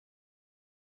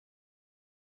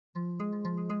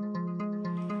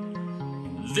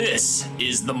This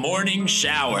is the Morning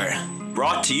Shower.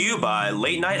 Brought to you by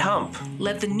Late Night Hump.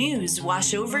 Let the news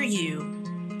wash over you.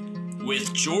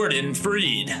 With Jordan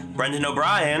Freed, Brendan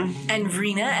O'Brien, and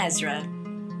Reena Ezra.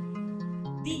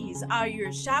 These are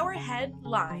your ShowerHead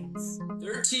Lines.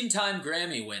 13-time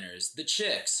Grammy winners, the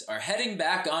Chicks, are heading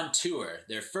back on tour,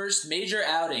 their first major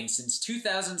outing since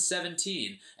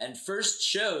 2017, and first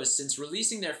shows since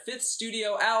releasing their fifth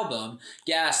studio album,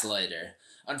 Gaslighter.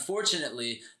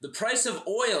 Unfortunately, the price of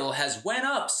oil has went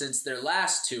up since their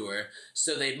last tour,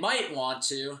 so they might want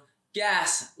to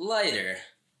gas lighter.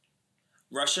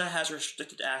 Russia has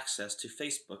restricted access to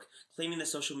Facebook, claiming the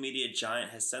social media giant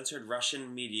has censored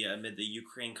Russian media amid the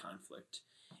Ukraine conflict.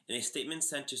 In a statement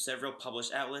sent to several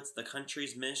published outlets, the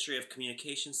country's Ministry of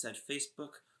Communications said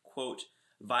Facebook, quote,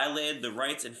 violated the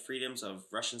rights and freedoms of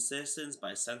Russian citizens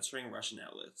by censoring Russian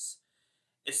outlets.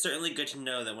 It's certainly good to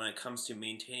know that when it comes to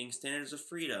maintaining standards of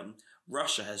freedom,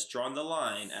 Russia has drawn the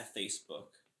line at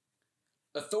Facebook.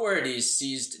 Authorities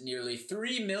seized nearly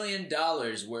 $3 million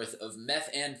worth of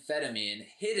methamphetamine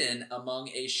hidden among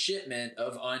a shipment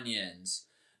of onions,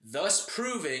 thus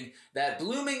proving that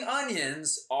blooming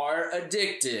onions are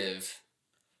addictive.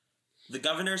 The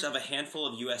governors of a handful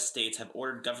of U.S. states have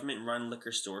ordered government-run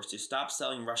liquor stores to stop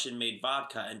selling Russian-made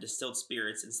vodka and distilled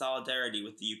spirits in solidarity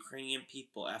with the Ukrainian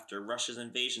people after Russia's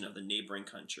invasion of the neighboring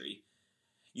country.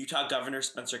 Utah Governor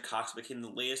Spencer Cox became the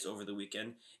latest over the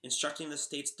weekend, instructing the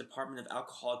state's Department of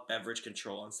Alcoholic Beverage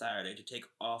Control on Saturday to take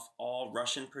off all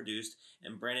Russian-produced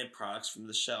and branded products from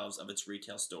the shelves of its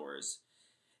retail stores.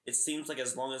 It seems like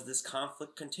as long as this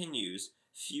conflict continues,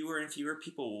 fewer and fewer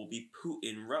people will be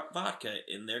Putin vodka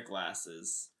in their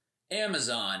glasses.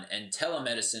 Amazon and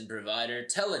telemedicine provider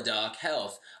Teladoc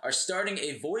Health are starting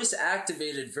a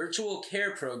voice-activated virtual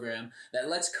care program that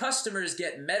lets customers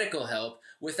get medical help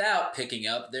without picking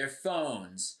up their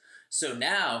phones. So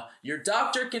now, your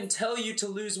doctor can tell you to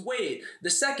lose weight the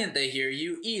second they hear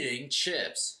you eating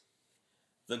chips.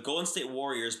 The Golden State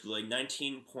Warriors blew a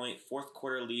 19-point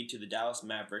fourth-quarter lead to the Dallas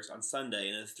Mavericks on Sunday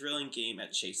in a thrilling game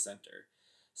at Chase Center.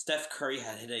 Steph Curry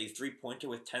had hit a three-pointer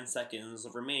with 10 seconds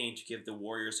remaining to give the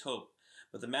Warriors hope,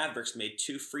 but the Mavericks made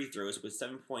two free throws with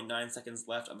 7.9 seconds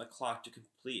left on the clock to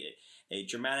complete a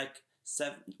dramatic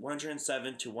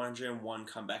 107-101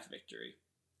 comeback victory.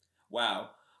 Wow,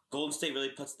 Golden State really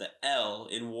puts the L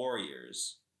in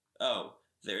Warriors. Oh,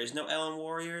 there is no L in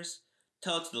Warriors?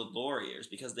 Tell it to the Warriors,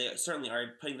 because they certainly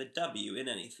aren't putting the W in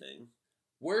anything.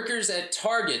 Workers at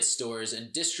Target stores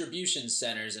and distribution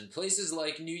centers in places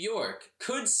like New York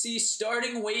could see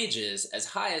starting wages as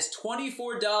high as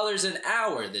 $24 an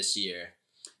hour this year.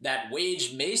 That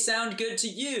wage may sound good to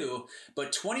you,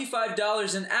 but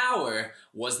 $25 an hour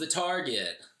was the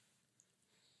target.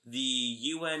 The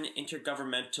UN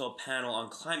Intergovernmental Panel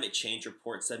on Climate Change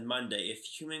report said Monday if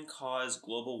human-caused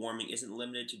global warming isn't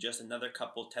limited to just another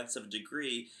couple tenths of a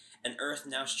degree, an Earth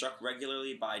now struck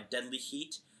regularly by deadly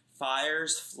heat,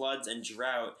 fires, floods, and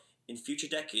drought in future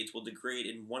decades will degrade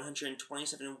in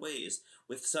 127 ways,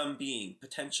 with some being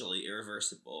potentially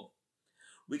irreversible.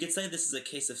 We could say this is a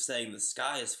case of saying the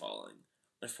sky is falling.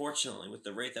 Unfortunately, with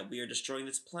the rate that we are destroying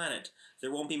this planet,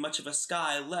 there won't be much of a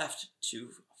sky left to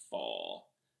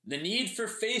fall. The need for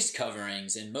face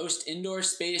coverings in most indoor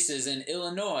spaces in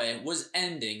Illinois was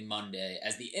ending Monday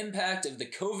as the impact of the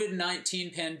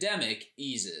COVID-19 pandemic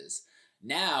eases.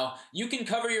 Now, you can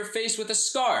cover your face with a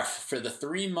scarf for the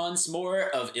 3 months more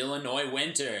of Illinois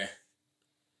winter.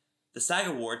 The SAG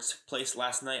Awards took place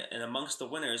last night, and amongst the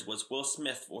winners was Will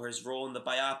Smith for his role in the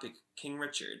biopic King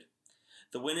Richard.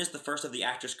 The win is the first of the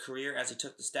actor's career as he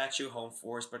took the statue home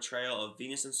for his portrayal of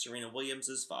Venus and Serena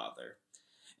Williams' father.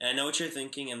 And I know what you're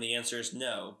thinking, and the answer is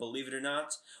no. Believe it or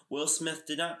not, Will Smith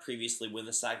did not previously win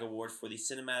the SAG Award for the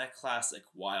cinematic classic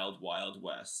Wild Wild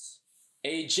West.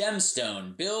 A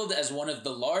gemstone, billed as one of the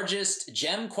largest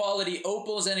gem-quality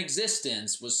opals in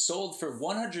existence, was sold for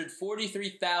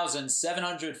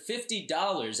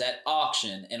 $143,750 at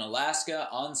auction in Alaska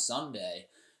on Sunday.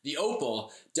 The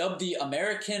opal, dubbed the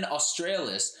American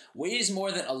Australis, weighs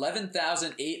more than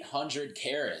 11,800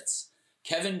 carats.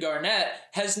 Kevin Garnett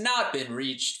has not been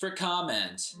reached for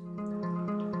comment.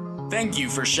 Thank you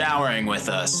for showering with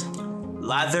us.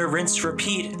 Lather, rinse,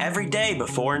 repeat every day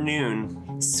before noon.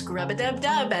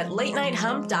 Scrub-a-dub-dub at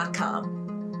latenighthump.com.